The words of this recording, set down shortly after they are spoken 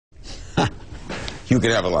You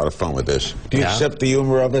could have a lot of fun with this. Do you accept the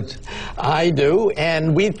humor of it? I do,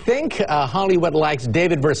 and we think Hollywood likes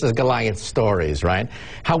David versus Goliath stories, right?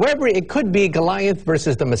 However, it could be Goliath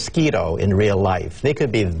versus the mosquito in real life. They could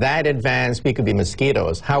be that advanced, we could be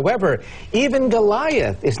mosquitoes. However, even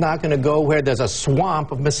Goliath is not going to go where there's a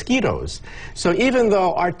swamp of mosquitoes. So even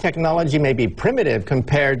though our technology may be primitive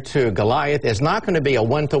compared to Goliath, it's not going to be a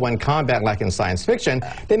one-to-one combat like in science fiction.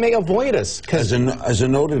 They may avoid us. As a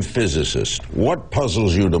noted physicist, what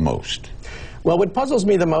puzzles you the most? Well, what puzzles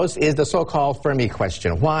me the most is the so-called Fermi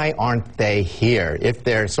question. Why aren't they here? If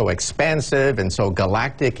they're so expansive and so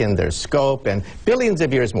galactic in their scope and billions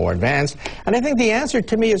of years more advanced. And I think the answer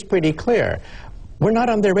to me is pretty clear. We're not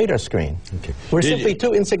on their radar screen. Okay. We're simply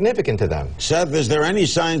too insignificant to them. Seth, is there any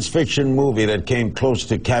science fiction movie that came close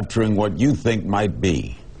to capturing what you think might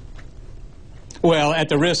be? Well, at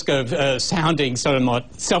the risk of sounding sort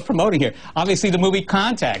of self-promoting here, obviously the movie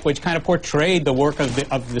Contact, which kind of portrayed the work of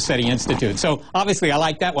the SETI Institute. So obviously I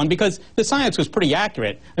like that one because the science was pretty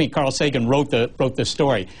accurate. I mean, Carl Sagan wrote the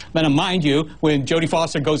story. But mind you, when Jodie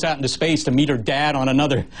Foster goes out into space to meet her dad on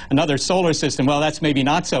another solar system, well, that's maybe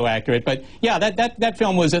not so accurate. But yeah, that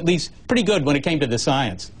film was at least pretty good when it came to the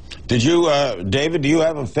science. Did you, David, do you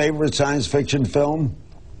have a favorite science fiction film?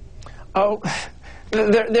 Oh.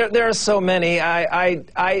 There are so many. I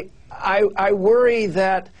worry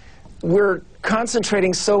that we're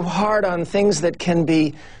concentrating so hard on things that can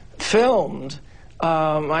be filmed.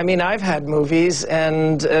 I mean, I've had movies,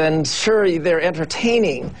 and sure, they're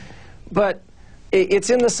entertaining, but it's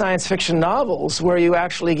in the science fiction novels where you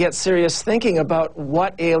actually get serious thinking about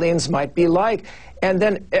what aliens might be like. And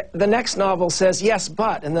then the next novel says, yes,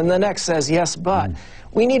 but, and then the next says, yes, but.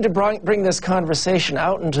 We need to bring this conversation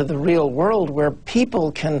out into the real world where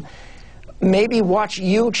people can maybe watch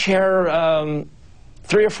you chair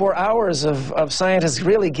 3 or 4 hours of scientists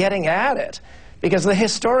really getting at it. Because the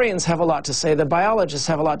historians have a lot to say, the biologists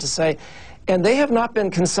have a lot to say, and they have not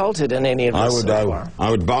been consulted in any of this so far.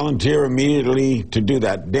 I would volunteer immediately to do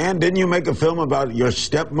that. Dan, didn't you make a film about your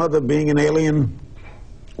stepmother being an alien?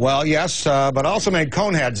 Well, yes, but also made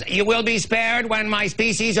Coneheads. You will be spared when my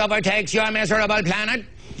species overtakes your miserable planet.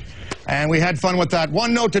 And we had fun with that.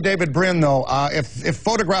 One note to David Brin, though. If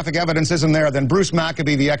photographic evidence isn't there, then Bruce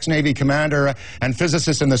Maccabee, the ex-Navy commander and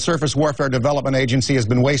physicist in the Surface Warfare Development Agency, has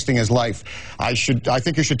been wasting his life. I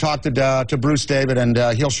think you should talk to Bruce, David, and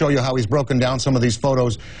he'll show you how he's broken down some of these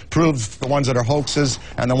photos, proves the ones that are hoxes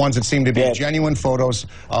and the ones that seem to be genuine photos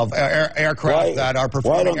of aircraft that are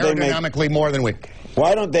performing aerodynamically more than we.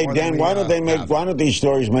 Why don't they, Dan? Why don't these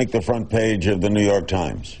stories make the front page of the New York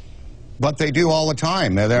Times? But they do all the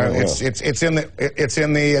time. There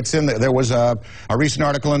was a recent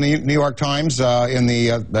article in the New York Times in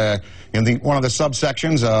one of the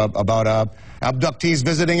subsections about abductees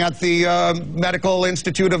visiting at the Medical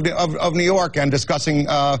Institute of New York and discussing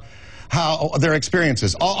how their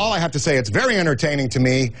experiences. All I have to say, it's very entertaining to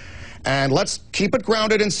me. And let's keep it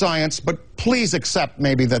grounded in science, but please accept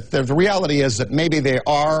maybe that the reality is that maybe they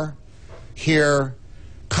are here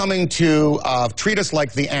coming to treat us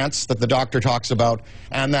like the ants that the doctor talks about,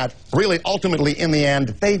 and that really ultimately in the end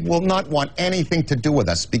they will not want anything to do with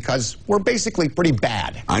us because we're basically pretty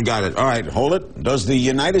bad. I got it. All right, hold it. Does the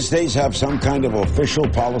United States have some kind of official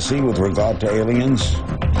policy with regard to aliens?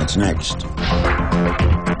 That's next.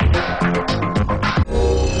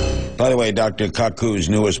 By the way, Dr. Kaku's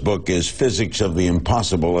newest book is Physics of the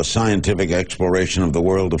Impossible, a scientific exploration of the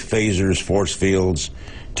world of phasers, force fields,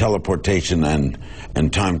 teleportation, and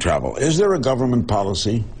time travel. Is there a government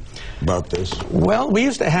policy about this? Well, we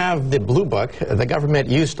used to have the Blue Book. The government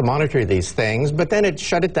used to monitor these things, but then it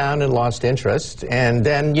shut it down and lost interest. And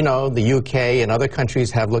then, you know, the UK and other countries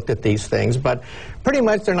have looked at these things, but pretty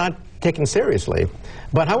much they're not taken seriously.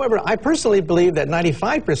 But however, I personally believe that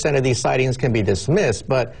 95% of these sightings can be dismissed,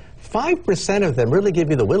 but 5% of them really give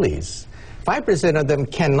you the willies. 5% of them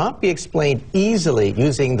cannot be explained easily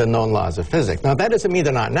using the known laws of physics. Now, that doesn't mean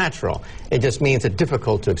they're not natural. It just means it's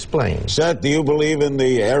difficult to explain. Seth, do you believe in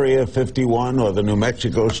the Area 51 or the New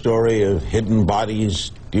Mexico story of hidden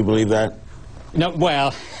bodies? Do you believe that? No,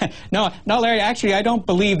 well, no, Larry, actually, I don't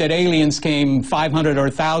believe that aliens came 500 or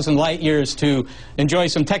 1,000 light years to enjoy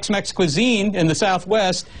some Tex-Mex cuisine in the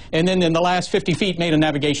Southwest, and then in the last 50 feet made a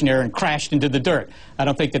navigation error and crashed into the dirt. I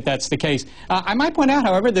don't think that that's the case. I might point out,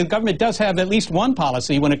 however, the government does have at least one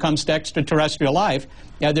policy when it comes to extraterrestrial life.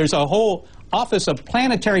 There's a whole Office of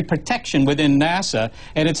Planetary Protection within NASA,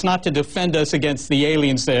 and it's not to defend us against the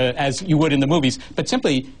aliens as you would in the movies, but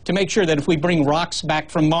simply to make sure that if we bring rocks back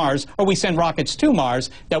from Mars, or we send rockets to Mars,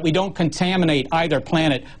 that we don't contaminate either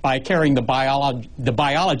planet by carrying the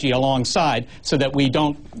biology alongside, so that we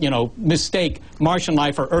don't, mistake Martian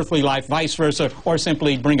life for earthly life, vice versa, or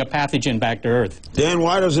simply bring a pathogen back to Earth. Dan,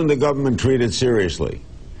 why doesn't the government treat it seriously?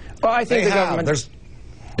 Well, I think the government...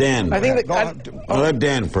 Dan. I think that... Let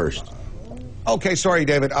Dan first. Okay, sorry,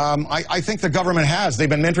 David. I think the government has. They've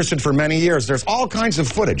been interested for many years. There's all kinds of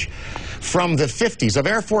footage from the 50s of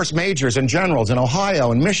Air Force majors and generals in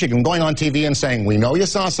Ohio and Michigan going on TV and saying, we know you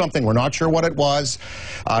saw something, we're not sure what it was.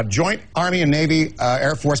 Joint Army and Navy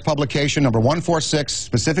Air Force publication number 146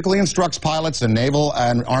 specifically instructs pilots and naval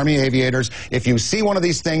and Army aviators, if you see one of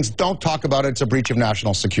these things, don't talk about it. It's a breach of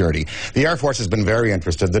national security. The Air Force has been very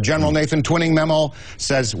interested. The General Nathan Twinning memo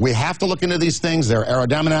says we have to look into these things. They're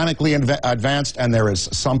aerodynamically advanced, and there is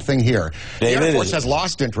something here. David, the Air Force has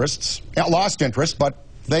lost interest, but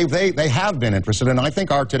they have been interested, and I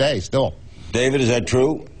think are today still. David, is that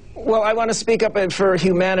true? Well, I want to speak up for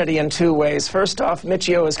humanity in two ways. First off,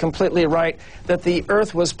 Michio is completely right that the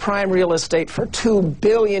Earth was prime real estate for 2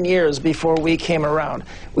 billion years before we came around.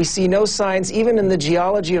 We see no signs, even in the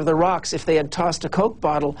geology of the rocks, if they had tossed a Coke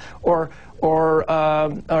bottle or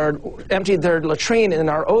emptied their latrine in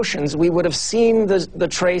our oceans, we would have seen the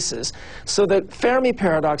traces. So the Fermi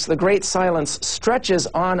paradox, the great silence, stretches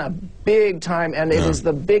on a big time, and it is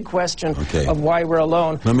the big question of why we're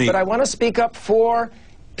alone. But I want to speak up for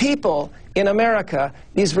people in America.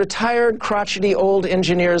 These retired, crotchety old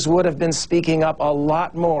engineers would have been speaking up a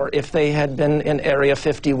lot more if they had been in Area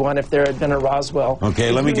 51, if there had been a Roswell. Okay,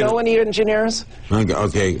 let me know any engineers?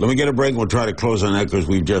 Okay, let me get a break. We'll try to close on that because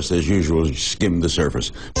we've just, as usual, skimmed the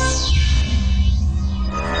surface.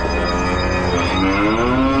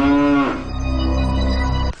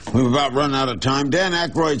 We've about run out of time. Dan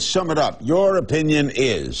Aykroyd, sum it up. Your opinion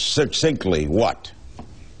is, succinctly, what?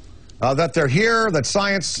 That they're here, that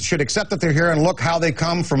science should accept that they're here and look how they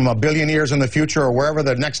come from a billion years in the future or wherever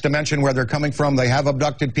the next dimension where they're coming from. They have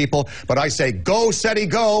abducted people. But I say, go, SETI,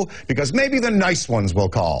 go, because maybe the nice ones will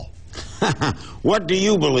call. What do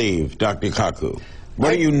you believe, Dr. Kaku?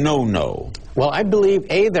 What do you know? Well, I believe,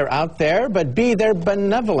 A, they're out there, but B, they're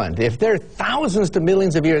benevolent. If they're thousands to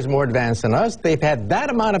millions of years more advanced than us, they've had that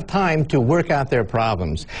amount of time to work out their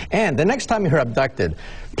problems. And the next time you're abducted,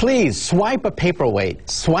 please swipe a paperweight,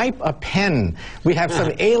 swipe a pen. We have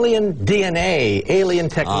some alien DNA, alien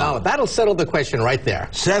technology. That'll settle the question right there.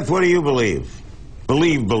 Seth, what do you believe?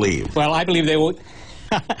 Believe. Well, I believe they will.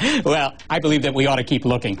 Well, I believe that we ought to keep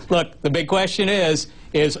looking. Look, the big question is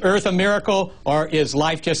Earth a miracle or is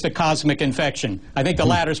life just a cosmic infection? I think the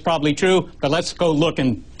latter is probably true, but let's go look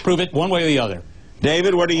and prove it one way or the other.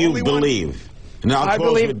 David, what do you believe? Now, I'll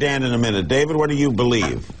close with Dan in a minute. David, what do you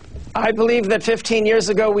believe? I believe that 15 years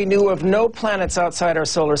ago we knew of no planets outside our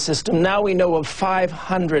solar system. Now we know of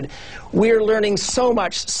 500. We're learning so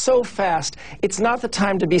much, so fast. It's not the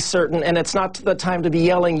time to be certain, and it's not the time to be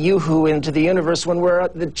yelling yoo-hoo into the universe when we're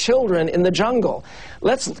the children in the jungle.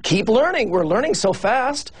 Let's keep learning. We're learning so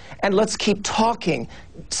fast, and let's keep talking.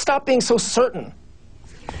 Stop being so certain.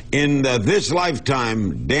 In this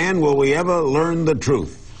lifetime, Dan, will we ever learn the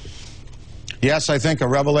truth? Yes, I think a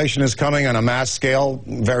revelation is coming on a mass scale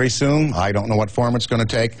very soon. I don't know what form it's going to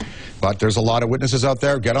take, but there's a lot of witnesses out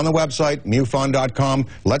there. Get on the website, MUFON.com.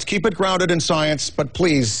 Let's keep it grounded in science, but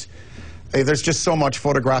please, there's just so much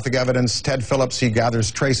photographic evidence. Ted Phillips, he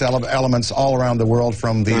gathers trace elements all around the world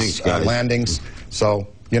from these landings. So,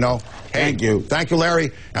 hey, thank you. Thank you,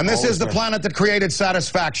 Larry. And this is the planet that created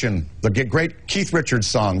satisfaction, the great Keith Richards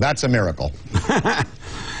song. That's a miracle.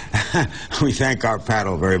 We thank our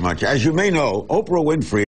panel very much. As you may know, Oprah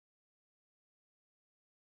Winfrey